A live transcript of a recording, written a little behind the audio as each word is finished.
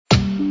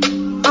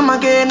I'ma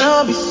get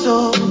no be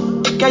so.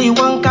 Girl, you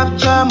won't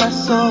capture my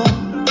soul.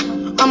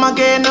 I'ma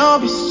get no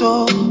be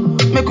so.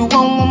 Make you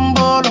one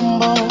ball.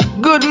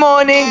 Good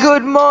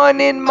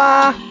morning,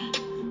 my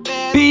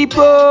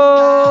people.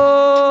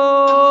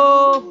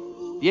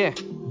 Yeah.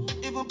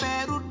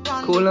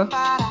 Cooler.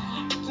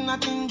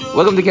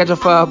 Welcome to Catch a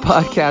Fire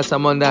podcast.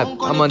 I'm on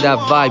that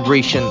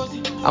vibration.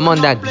 I'm on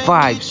that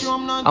vibes.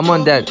 I'm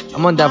on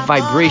that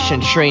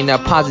vibration train,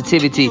 that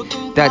positivity,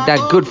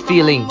 that good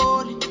feeling,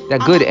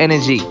 that good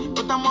energy.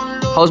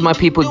 How's my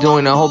people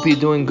doing? I hope you're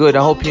doing good.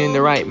 I hope you're in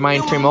the right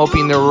mind frame. I hope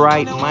you're in the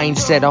right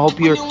mindset. I hope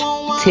you're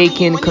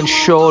taking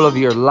control of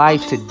your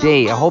life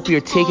today. I hope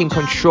you're taking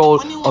control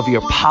of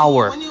your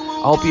power.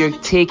 I hope you're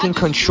taking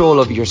control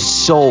of your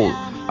soul.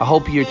 I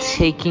hope you're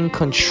taking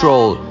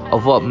control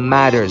of what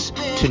matters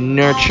to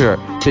nurture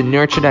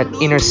that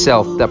inner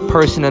self, that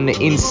person on the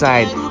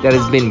inside that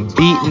has been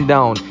beaten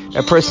down,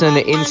 that person on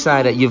the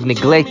inside that you've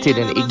neglected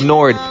and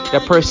ignored,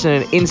 that person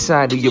on the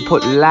inside that you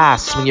put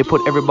last when you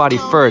put everybody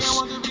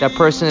first, that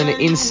person on the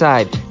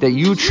inside that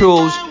you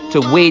chose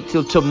to wait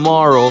till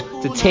tomorrow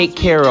to take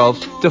care of,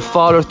 to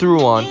follow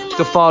through on,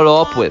 to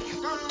follow up with.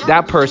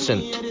 That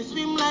person.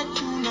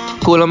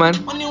 Cool, man?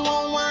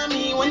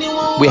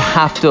 We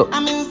have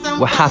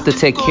to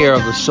take care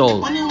of the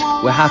soul.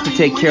 We have to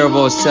take care of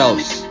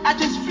ourselves.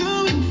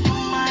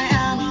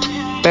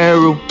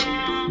 Peru,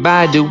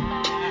 Badu.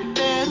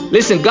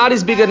 Listen, God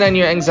is bigger than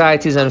your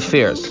anxieties and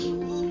fears.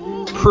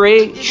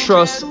 Pray,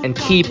 trust, and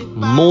keep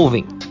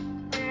moving.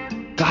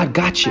 God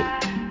got you.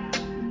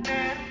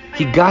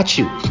 He got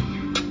you.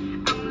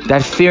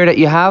 That fear that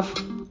you have,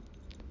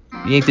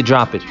 you need to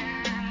drop it.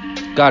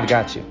 God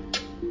got you.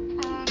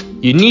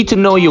 You need to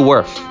know your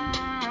worth.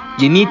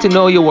 You need to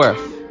know your worth.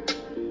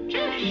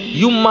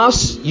 You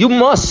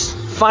must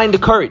find the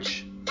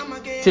courage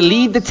to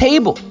leave the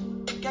table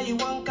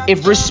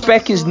if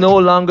respect is no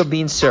longer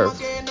being served.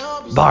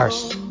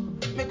 Bars.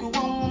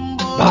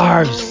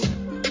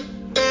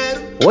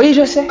 What did you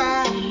just say?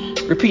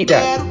 Repeat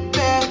that.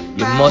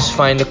 You must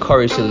find the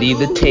courage to leave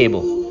the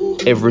table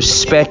if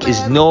respect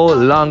is no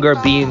longer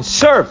being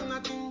served.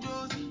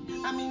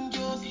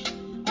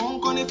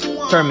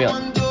 Turn me up.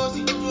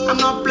 I'm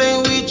not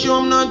playing with you,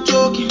 I'm not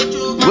joking.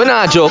 We're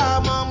not joking.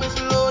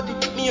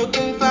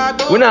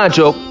 We're not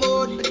joking.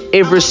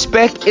 If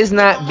respect is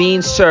not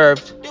being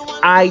served,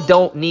 I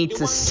don't need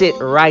to sit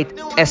right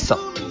Essa.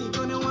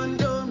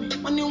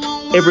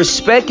 If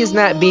respect is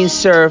not being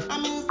served,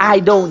 I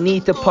don't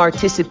need to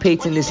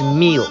participate in this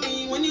meal.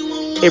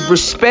 If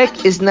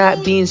respect is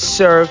not being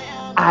served,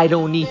 I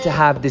don't need to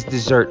have this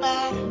dessert.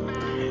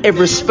 If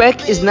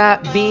respect is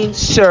not being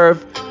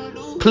served,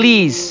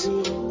 please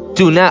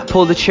do not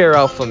pull the chair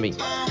out for me.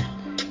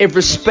 If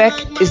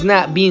respect is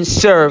not being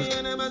served,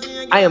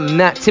 I am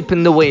not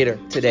tipping the waiter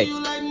today.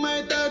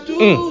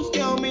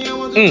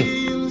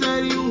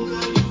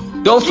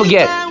 Don't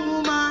forget,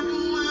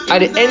 at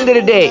the end of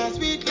the day,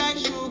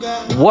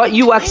 what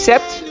you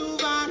accept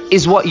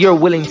is what you're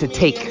willing to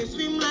take.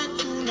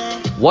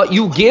 What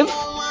you give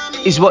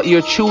is what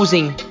you're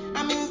choosing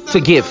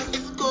to give.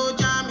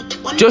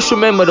 Just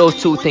remember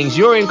those two things.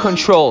 You're in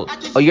control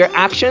of your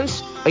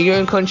actions, or you're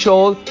in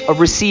control of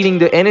receiving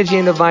the energy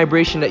and the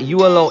vibration that you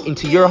allow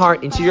into your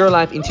heart, into your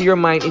life, into your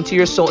mind, into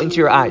your soul, into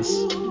your eyes.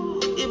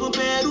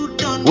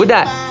 With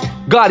that,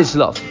 God is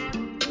love.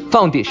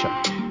 Foundation.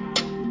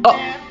 Up.